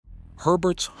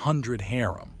Herbert's 100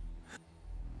 harem.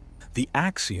 The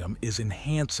axiom is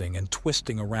enhancing and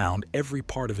twisting around every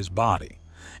part of his body.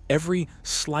 Every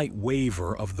slight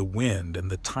waver of the wind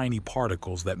and the tiny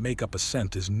particles that make up a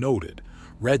scent is noted,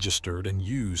 registered, and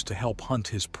used to help hunt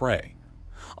his prey.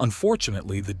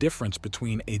 Unfortunately, the difference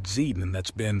between a Zeden that's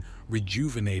been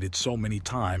rejuvenated so many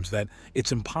times that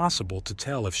it's impossible to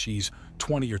tell if she's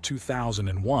 20 or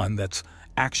 2001 that's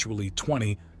actually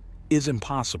 20 is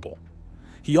impossible.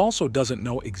 He also doesn't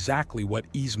know exactly what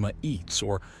Yzma eats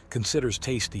or considers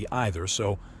tasty either,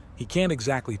 so he can't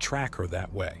exactly track her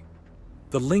that way.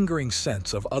 The lingering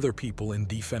scents of other people in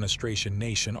Defenestration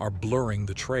Nation are blurring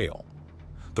the trail.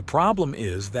 The problem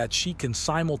is that she can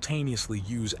simultaneously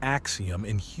use axiom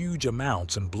in huge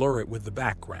amounts and blur it with the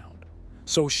background.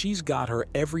 So she's got her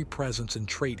every presence and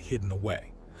trait hidden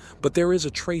away. But there is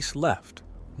a trace left,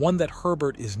 one that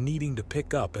Herbert is needing to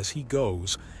pick up as he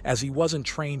goes, as he wasn't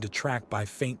trained to track by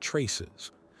faint traces.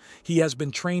 He has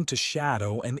been trained to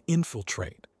shadow and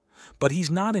infiltrate. But he's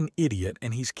not an idiot,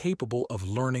 and he's capable of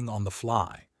learning on the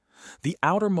fly. The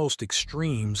outermost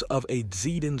extremes of a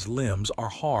Zeden's limbs are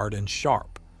hard and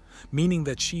sharp, meaning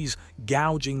that she's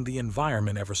gouging the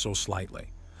environment ever so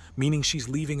slightly, meaning she's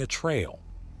leaving a trail,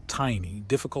 tiny,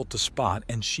 difficult to spot,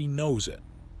 and she knows it.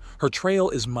 Her trail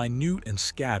is minute and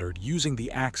scattered, using the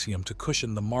axiom to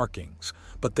cushion the markings,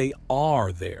 but they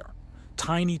are there.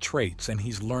 Tiny traits, and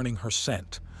he's learning her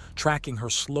scent, tracking her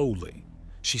slowly.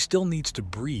 She still needs to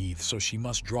breathe, so she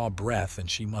must draw breath and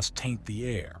she must taint the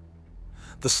air.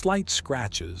 The slight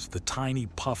scratches, the tiny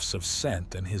puffs of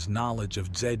scent, and his knowledge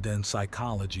of Zeden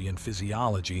psychology and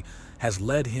physiology has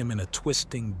led him in a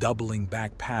twisting, doubling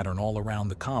back pattern all around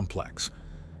the complex.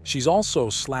 She's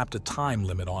also slapped a time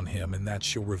limit on him in that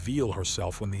she'll reveal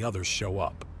herself when the others show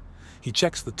up. He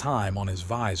checks the time on his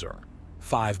visor.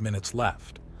 5 minutes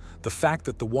left. The fact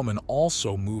that the woman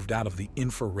also moved out of the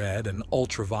infrared and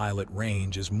ultraviolet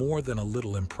range is more than a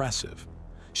little impressive.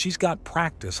 She's got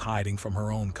practice hiding from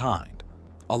her own kind.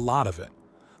 A lot of it.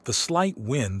 The slight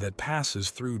wind that passes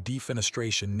through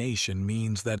Defenestration Nation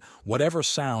means that whatever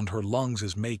sound her lungs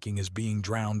is making is being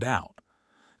drowned out.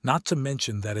 Not to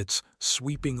mention that it's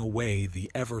sweeping away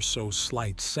the ever so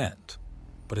slight scent,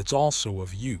 but it's also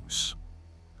of use.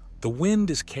 The wind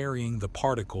is carrying the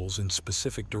particles in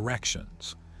specific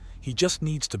directions. He just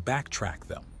needs to backtrack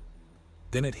them.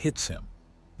 Then it hits him.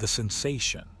 The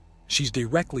sensation. She's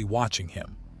directly watching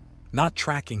him, not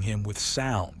tracking him with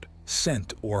sound,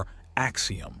 scent, or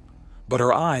axiom, but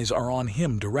her eyes are on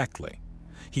him directly.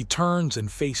 He turns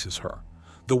and faces her.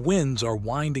 The winds are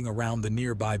winding around the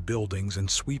nearby buildings and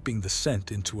sweeping the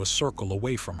scent into a circle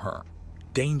away from her.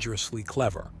 Dangerously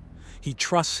clever. He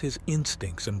trusts his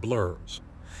instincts and blurs.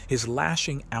 His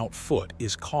lashing out foot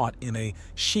is caught in a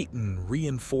chitin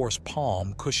reinforced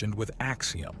palm cushioned with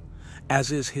axiom,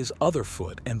 as is his other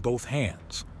foot and both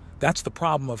hands. That's the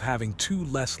problem of having two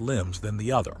less limbs than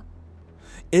the other.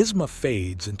 Yzma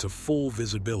fades into full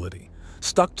visibility,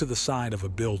 stuck to the side of a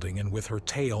building and with her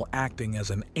tail acting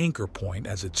as an anchor point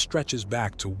as it stretches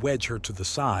back to wedge her to the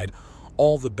side,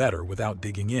 all the better without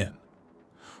digging in.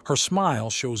 Her smile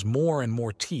shows more and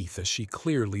more teeth as she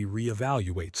clearly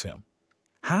reevaluates him.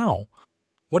 How?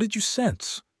 What did you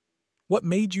sense? What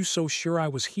made you so sure I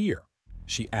was here?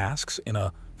 She asks in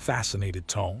a fascinated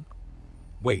tone.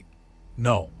 Wait,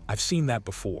 no, I've seen that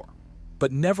before,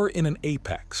 but never in an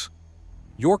apex.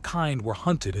 Your kind were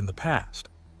hunted in the past.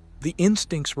 The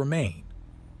instincts remain.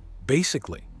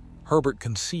 Basically, Herbert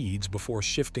concedes before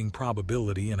shifting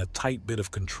probability and a tight bit of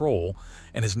control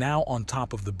and is now on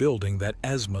top of the building that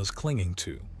Yzma's clinging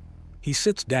to. He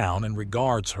sits down and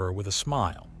regards her with a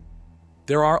smile.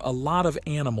 There are a lot of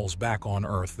animals back on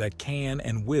Earth that can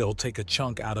and will take a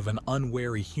chunk out of an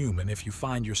unwary human if you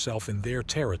find yourself in their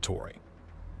territory.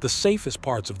 The safest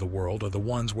parts of the world are the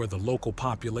ones where the local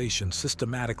population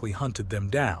systematically hunted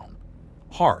them down.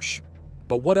 Harsh,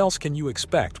 but what else can you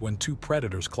expect when two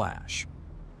predators clash?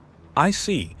 I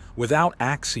see, without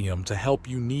axiom to help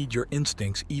you need your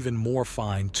instincts even more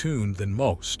fine-tuned than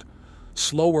most.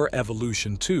 Slower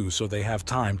evolution too, so they have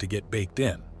time to get baked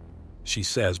in, she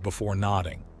says before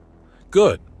nodding.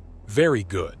 Good, very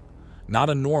good. Not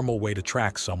a normal way to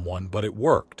track someone, but it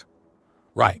worked.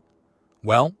 Right.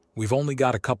 Well, we've only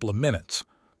got a couple of minutes.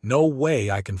 No way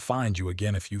I can find you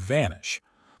again if you vanish.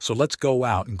 So let's go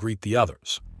out and greet the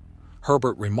others.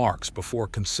 Herbert remarks before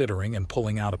considering and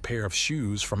pulling out a pair of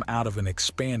shoes from out of an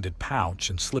expanded pouch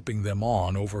and slipping them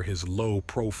on over his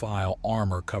low-profile,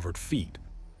 armor-covered feet.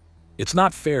 It's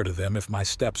not fair to them if my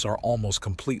steps are almost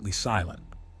completely silent.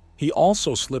 He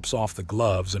also slips off the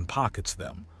gloves and pockets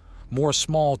them, more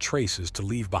small traces to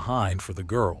leave behind for the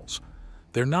girls.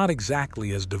 They're not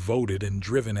exactly as devoted and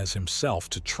driven as himself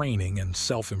to training and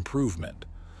self-improvement.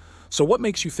 So what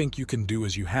makes you think you can do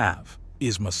as you have?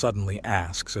 Isma suddenly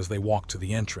asks as they walk to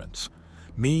the entrance.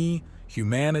 Me,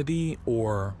 humanity,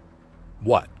 or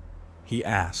what? He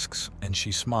asks, and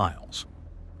she smiles.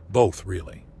 Both,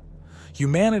 really.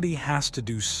 Humanity has to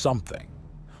do something.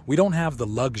 We don't have the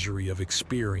luxury of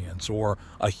experience or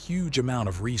a huge amount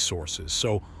of resources,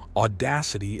 so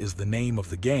audacity is the name of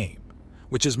the game,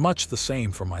 which is much the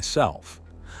same for myself.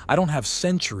 I don't have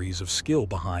centuries of skill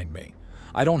behind me.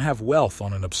 I don't have wealth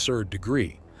on an absurd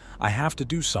degree. I have to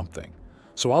do something,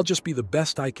 so I'll just be the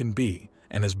best I can be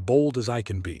and as bold as I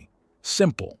can be.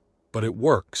 Simple, but it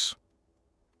works.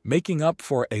 Making up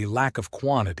for a lack of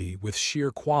quantity with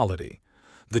sheer quality.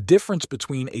 The difference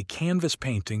between a canvas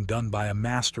painting done by a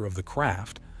master of the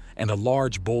craft and a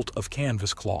large bolt of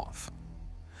canvas cloth.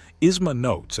 Isma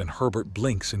notes and Herbert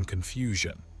blinks in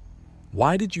confusion.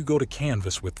 Why did you go to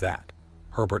canvas with that?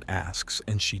 Herbert asks,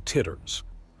 and she titters.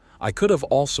 I could have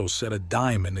also said a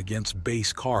diamond against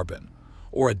base carbon,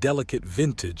 or a delicate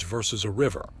vintage versus a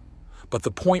river. But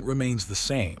the point remains the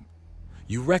same.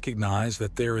 You recognize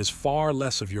that there is far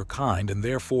less of your kind, and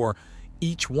therefore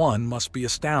each one must be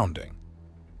astounding.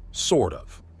 Sort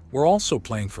of. We're also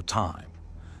playing for time.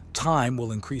 Time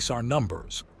will increase our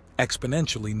numbers,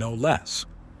 exponentially no less.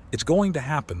 It's going to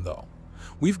happen, though.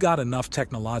 We've got enough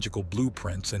technological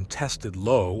blueprints and tested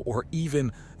low or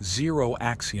even zero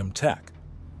axiom tech.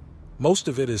 Most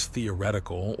of it is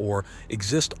theoretical or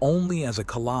exists only as a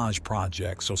collage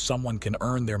project so someone can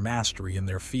earn their mastery in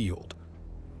their field.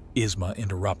 Isma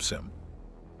interrupts him.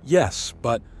 Yes,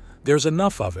 but there's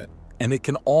enough of it, and it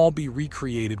can all be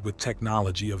recreated with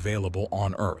technology available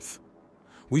on Earth.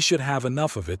 We should have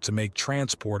enough of it to make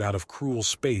transport out of cruel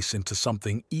space into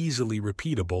something easily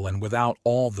repeatable and without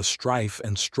all the strife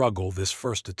and struggle this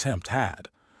first attempt had,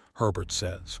 Herbert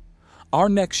says. Our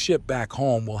next ship back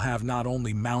home will have not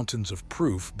only mountains of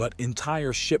proof, but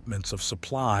entire shipments of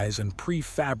supplies and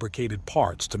prefabricated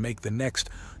parts to make the next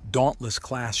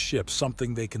Dauntless-class ship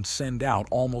something they can send out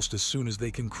almost as soon as they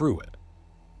can crew it.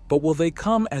 But will they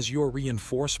come as your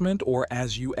reinforcement or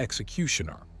as you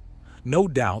executioner? No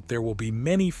doubt there will be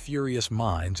many furious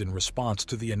minds in response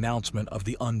to the announcement of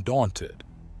the Undaunted.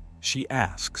 She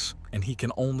asks, and he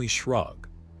can only shrug.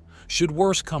 Should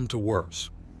worse come to worse,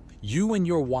 you and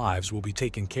your wives will be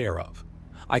taken care of.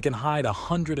 I can hide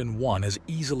 101 as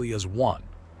easily as one.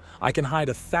 I can hide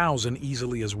 1,000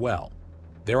 easily as well.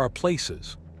 There are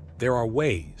places. There are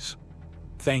ways.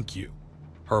 Thank you,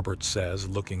 Herbert says,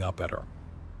 looking up at her.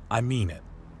 I mean it.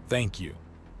 Thank you.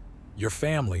 You're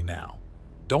family now.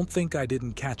 Don't think I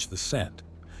didn't catch the scent.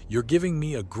 You're giving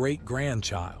me a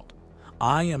great-grandchild.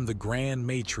 I am the grand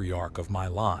matriarch of my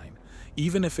line.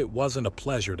 Even if it wasn't a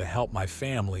pleasure to help my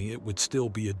family, it would still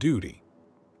be a duty,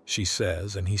 she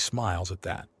says, and he smiles at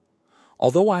that.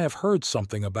 Although I have heard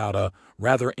something about a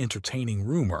rather entertaining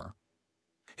rumor.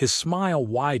 His smile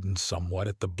widens somewhat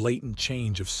at the blatant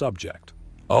change of subject.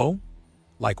 Oh?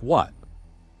 Like what?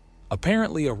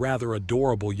 Apparently a rather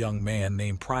adorable young man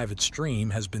named Private Stream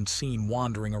has been seen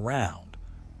wandering around.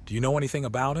 Do you know anything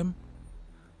about him?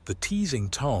 The teasing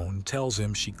tone tells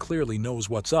him she clearly knows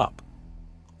what's up.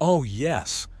 Oh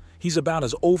yes, he's about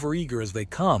as overeager as they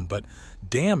come, but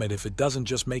damn it if it doesn't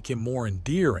just make him more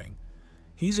endearing.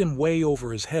 He's in way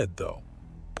over his head, though.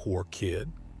 Poor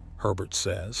kid, Herbert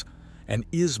says, and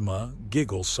Isma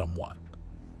giggles somewhat.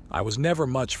 I was never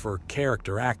much for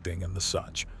character acting and the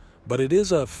such, but it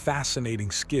is a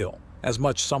fascinating skill, as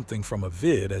much something from a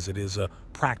vid as it is a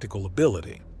practical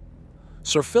ability.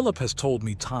 Sir Philip has told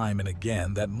me time and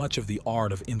again that much of the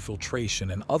art of infiltration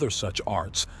and other such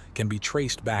arts can be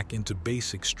traced back into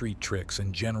basic street tricks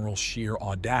and general sheer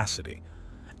audacity.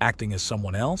 Acting as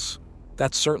someone else?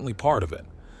 That's certainly part of it.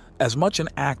 As much an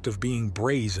act of being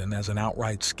brazen as an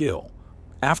outright skill.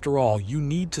 After all, you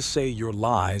need to say your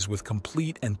lies with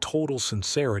complete and total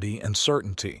sincerity and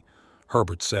certainty,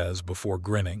 Herbert says before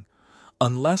grinning.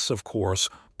 Unless, of course,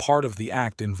 part of the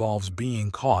act involves being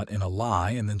caught in a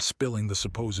lie and then spilling the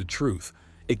supposed truth.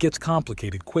 It gets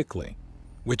complicated quickly,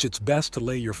 which it's best to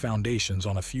lay your foundations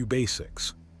on a few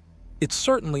basics. It's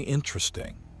certainly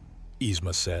interesting,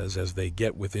 Isma says as they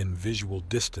get within visual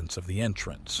distance of the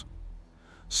entrance.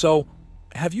 So,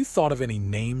 have you thought of any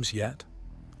names yet?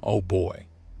 Oh boy,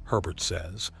 Herbert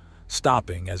says,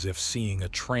 stopping as if seeing a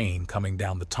train coming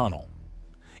down the tunnel.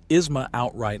 Isma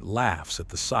outright laughs at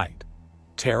the sight.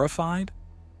 Terrified?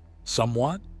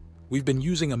 Somewhat. We've been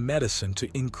using a medicine to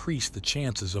increase the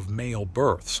chances of male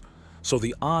births, so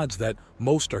the odds that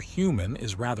most are human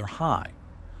is rather high.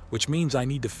 which means I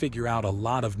need to figure out a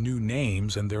lot of new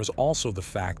names, and there's also the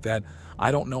fact that I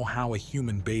don't know how a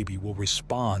human baby will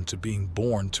respond to being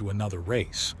born to another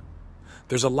race.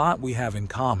 There's a lot we have in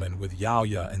common with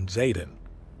Yaya and Zayden,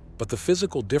 but the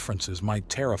physical differences might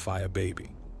terrify a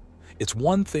baby. It's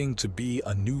one thing to be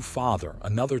a new father,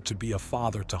 another to be a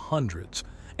father to hundreds,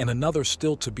 and another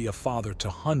still to be a father to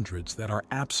hundreds that are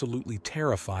absolutely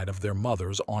terrified of their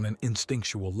mothers on an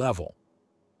instinctual level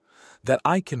that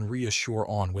I can reassure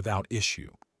on without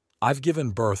issue. I've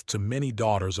given birth to many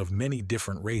daughters of many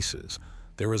different races.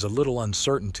 There is a little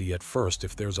uncertainty at first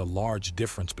if there's a large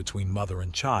difference between mother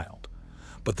and child.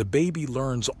 But the baby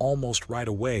learns almost right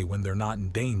away when they're not in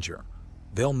danger.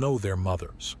 They'll know their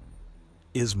mothers,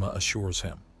 Isma assures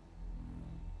him.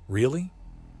 Really?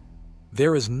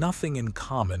 There is nothing in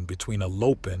common between a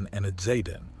Lopin and a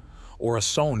Zayden, or a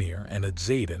Sonir and a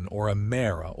Zayden, or a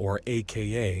Mera or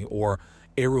AKA, or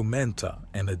Erumenta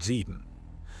and a Zeden.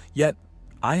 Yet,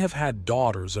 I have had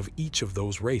daughters of each of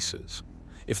those races.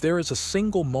 If there is a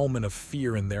single moment of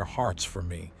fear in their hearts for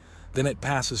me, then it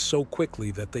passes so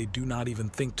quickly that they do not even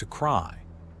think to cry.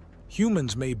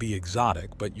 Humans may be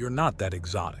exotic, but you're not that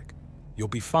exotic. You'll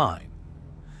be fine.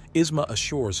 Isma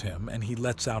assures him, and he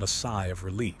lets out a sigh of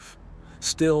relief.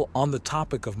 Still, on the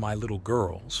topic of my little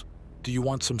girls, do you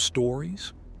want some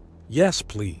stories? Yes,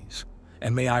 please.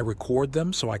 And may I record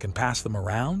them so I can pass them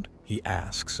around? He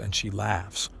asks, and she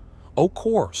laughs. Of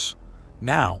course.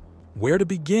 Now, where to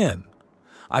begin?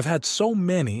 I've had so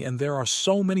many, and there are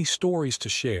so many stories to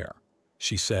share,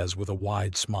 she says with a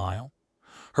wide smile.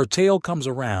 Her tail comes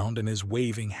around and is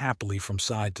waving happily from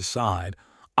side to side,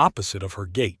 opposite of her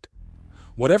gait.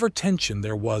 Whatever tension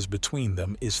there was between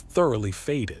them is thoroughly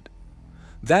faded.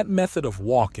 That method of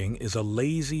walking is a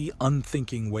lazy,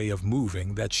 unthinking way of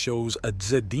moving that shows a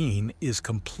Zedine is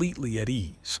completely at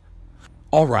ease.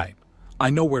 All right, I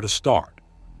know where to start.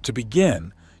 To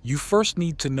begin, you first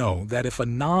need to know that if a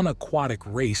non-aquatic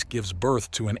race gives birth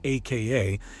to an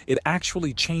AKA, it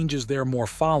actually changes their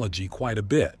morphology quite a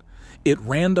bit. It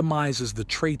randomizes the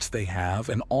traits they have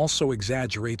and also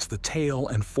exaggerates the tail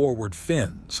and forward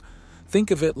fins. Think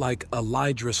of it like a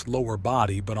Lydris lower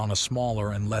body, but on a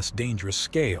smaller and less dangerous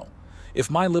scale. If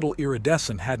my little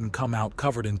iridescent hadn't come out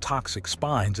covered in toxic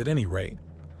spines at any rate.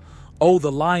 Oh, the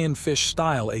lionfish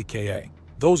style, aka.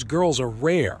 Those girls are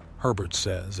rare, Herbert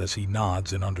says as he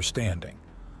nods in understanding.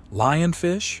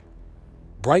 Lionfish?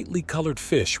 Brightly colored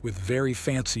fish with very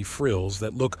fancy frills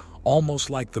that look almost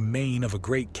like the mane of a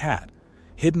great cat.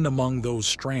 Hidden among those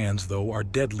strands, though, are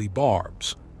deadly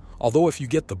barbs. Although if you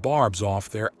get the barbs off,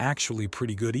 they're actually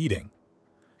pretty good eating.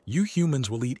 You humans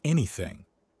will eat anything,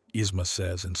 Isma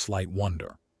says in slight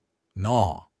wonder.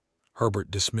 Nah,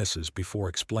 Herbert dismisses before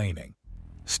explaining.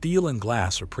 Steel and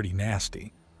glass are pretty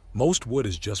nasty. Most wood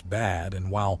is just bad,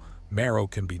 and while marrow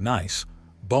can be nice,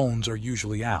 bones are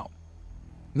usually out.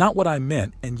 Not what I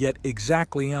meant, and yet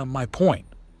exactly my point.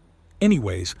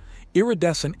 Anyways,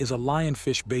 iridescent is a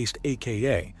lionfish-based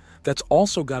AKA, that's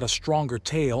also got a stronger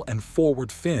tail and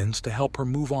forward fins to help her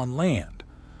move on land.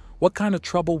 What kind of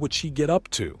trouble would she get up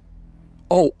to?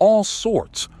 Oh, all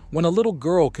sorts. When a little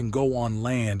girl can go on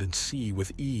land and sea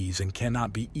with ease and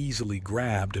cannot be easily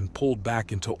grabbed and pulled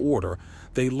back into order,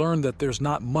 they learn that there's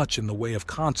not much in the way of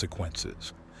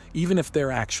consequences, even if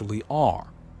there actually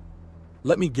are.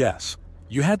 Let me guess,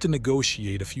 you had to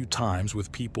negotiate a few times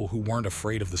with people who weren't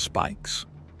afraid of the spikes?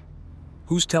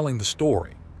 Who's telling the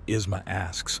story? Isma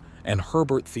asks, and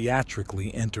Herbert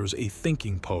theatrically enters a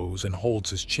thinking pose and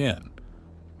holds his chin.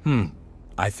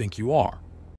 I think you are.